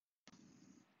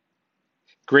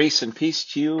Grace and peace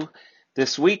to you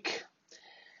this week.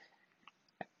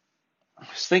 I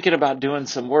was thinking about doing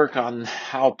some work on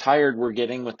how tired we're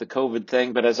getting with the COVID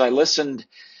thing, but as I listened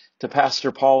to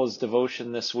Pastor Paula's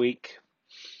devotion this week,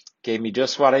 gave me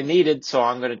just what I needed, so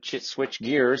I'm going to switch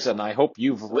gears, and I hope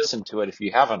you've listened to it if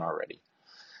you haven't already.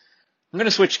 I'm going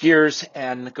to switch gears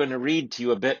and going to read to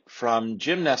you a bit from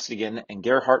Jim Nestigan and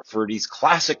Gerhard Ferdie's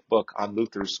classic book on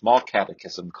Luther's Small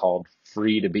Catechism called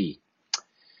Free to Be,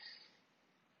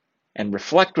 and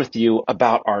reflect with you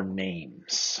about our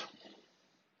names.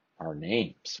 Our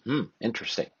names.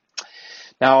 Interesting.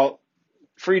 Now,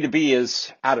 Free to Be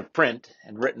is out of print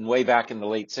and written way back in the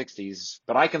late 60s,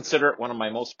 but I consider it one of my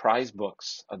most prized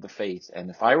books of the faith. And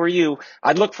if I were you,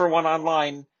 I'd look for one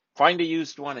online, find a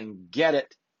used one, and get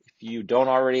it if you don't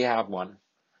already have one.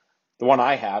 The one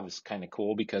I have is kind of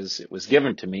cool because it was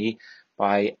given to me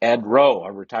by Ed Rowe,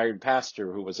 a retired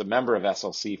pastor who was a member of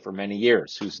SLC for many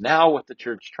years, who's now with the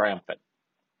Church Triumphant.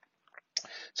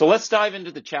 So let's dive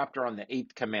into the chapter on the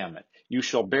 8th commandment. You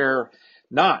shall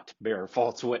not bear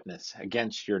false witness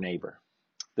against your neighbor.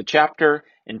 The chapter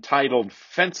entitled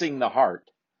Fencing the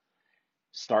Heart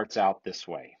starts out this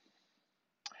way.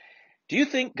 Do you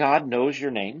think God knows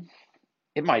your name?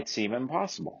 It might seem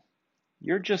impossible.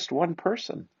 You're just one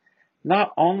person.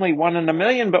 Not only one in a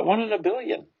million, but one in a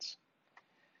billion.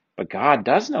 But God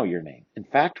does know your name. In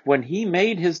fact, when he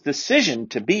made his decision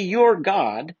to be your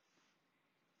God,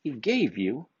 he gave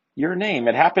you your name.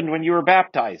 It happened when you were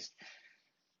baptized.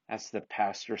 As the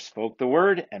pastor spoke the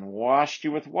word and washed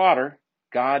you with water,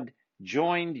 God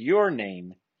joined your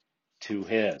name to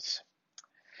his.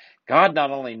 God not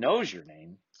only knows your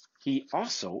name, he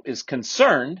also is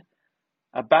concerned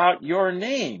about your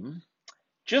name,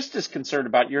 just as concerned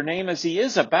about your name as he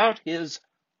is about his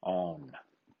own.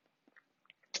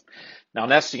 Now,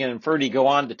 Nestigan and Ferdie go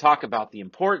on to talk about the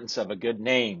importance of a good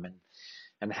name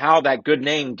and how that good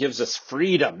name gives us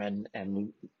freedom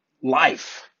and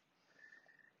life.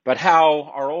 But how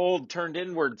our old turned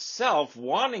inward self,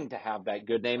 wanting to have that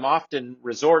good name, often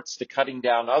resorts to cutting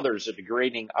down others or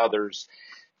degrading others'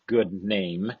 good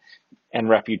name and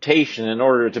reputation in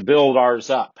order to build ours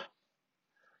up.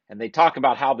 And they talk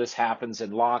about how this happens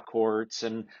in law courts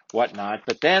and whatnot,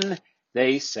 but then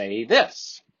they say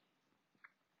this.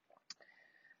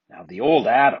 Now, the old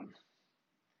Adam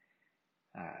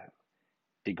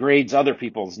degrades other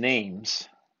people's names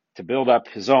to build up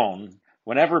his own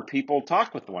whenever people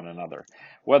talk with one another,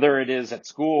 whether it is at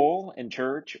school, in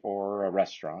church, or a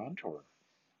restaurant, or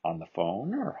on the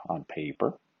phone, or on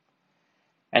paper.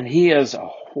 And he has a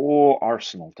whole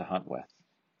arsenal to hunt with.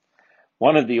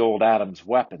 One of the old Adam's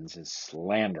weapons is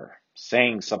slander,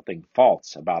 saying something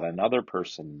false about another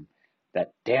person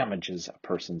that damages a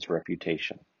person's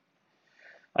reputation.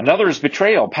 Another is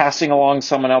betrayal, passing along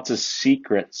someone else's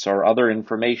secrets or other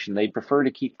information they'd prefer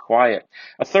to keep quiet.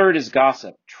 A third is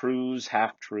gossip, truths,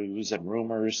 half-truths, and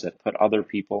rumors that put other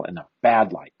people in a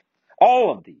bad light.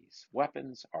 All of these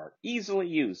weapons are easily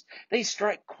used. They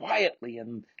strike quietly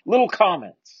in little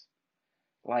comments,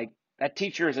 like, that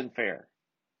teacher isn't fair,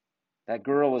 that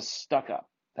girl is stuck up,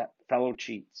 that fellow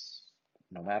cheats.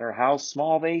 No matter how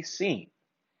small they seem,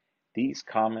 these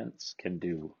comments can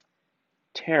do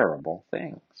terrible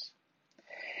things.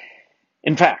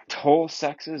 In fact, whole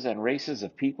sexes and races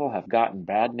of people have gotten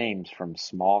bad names from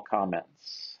small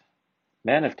comments.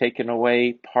 Men have taken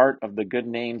away part of the good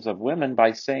names of women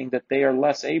by saying that they are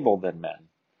less able than men.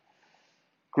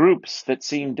 Groups that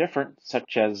seem different,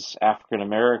 such as African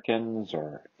Americans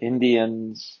or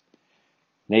Indians,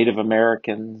 Native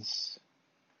Americans,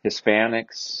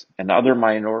 Hispanics, and other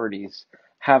minorities,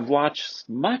 have lost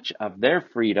much of their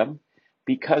freedom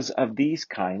because of these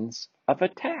kinds of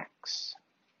attacks.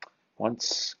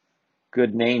 Once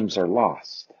good names are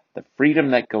lost, the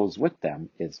freedom that goes with them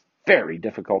is very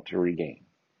difficult to regain.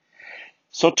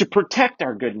 So to protect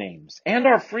our good names and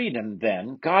our freedom,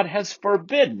 then, God has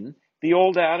forbidden the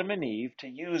old Adam and Eve to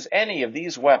use any of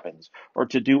these weapons or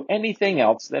to do anything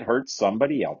else that hurts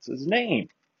somebody else's name.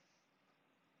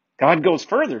 God goes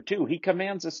further, too. He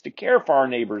commands us to care for our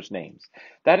neighbors' names.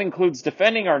 That includes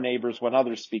defending our neighbors when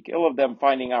others speak ill of them,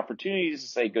 finding opportunities to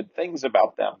say good things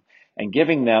about them, and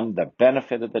giving them the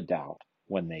benefit of the doubt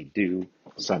when they do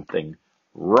something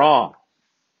wrong.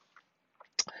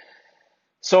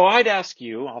 So I'd ask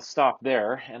you, I'll stop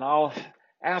there, and I'll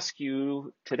ask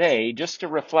you today just to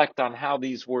reflect on how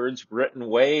these words written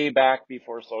way back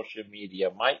before social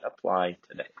media might apply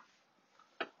today.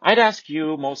 I'd ask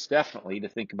you most definitely to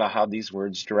think about how these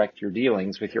words direct your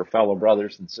dealings with your fellow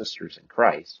brothers and sisters in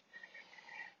Christ.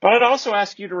 But I'd also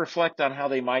ask you to reflect on how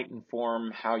they might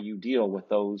inform how you deal with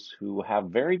those who have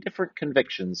very different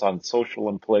convictions on social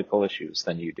and political issues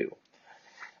than you do.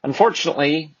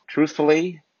 Unfortunately,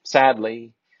 truthfully,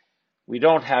 sadly, we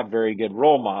don't have very good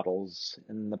role models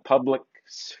in the public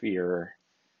sphere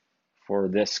for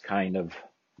this kind of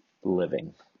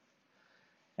living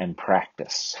and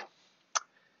practice.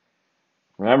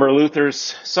 Remember,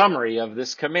 Luther's summary of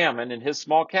this commandment in his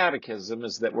small catechism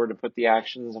is that we're to put the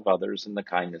actions of others in the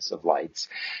kindness of lights.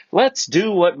 Let's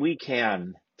do what we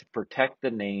can to protect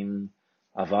the name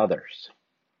of others.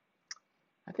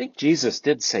 I think Jesus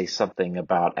did say something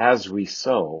about as we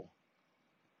sow,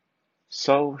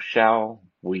 so shall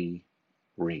we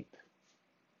reap.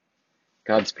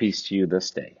 God's peace to you this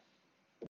day.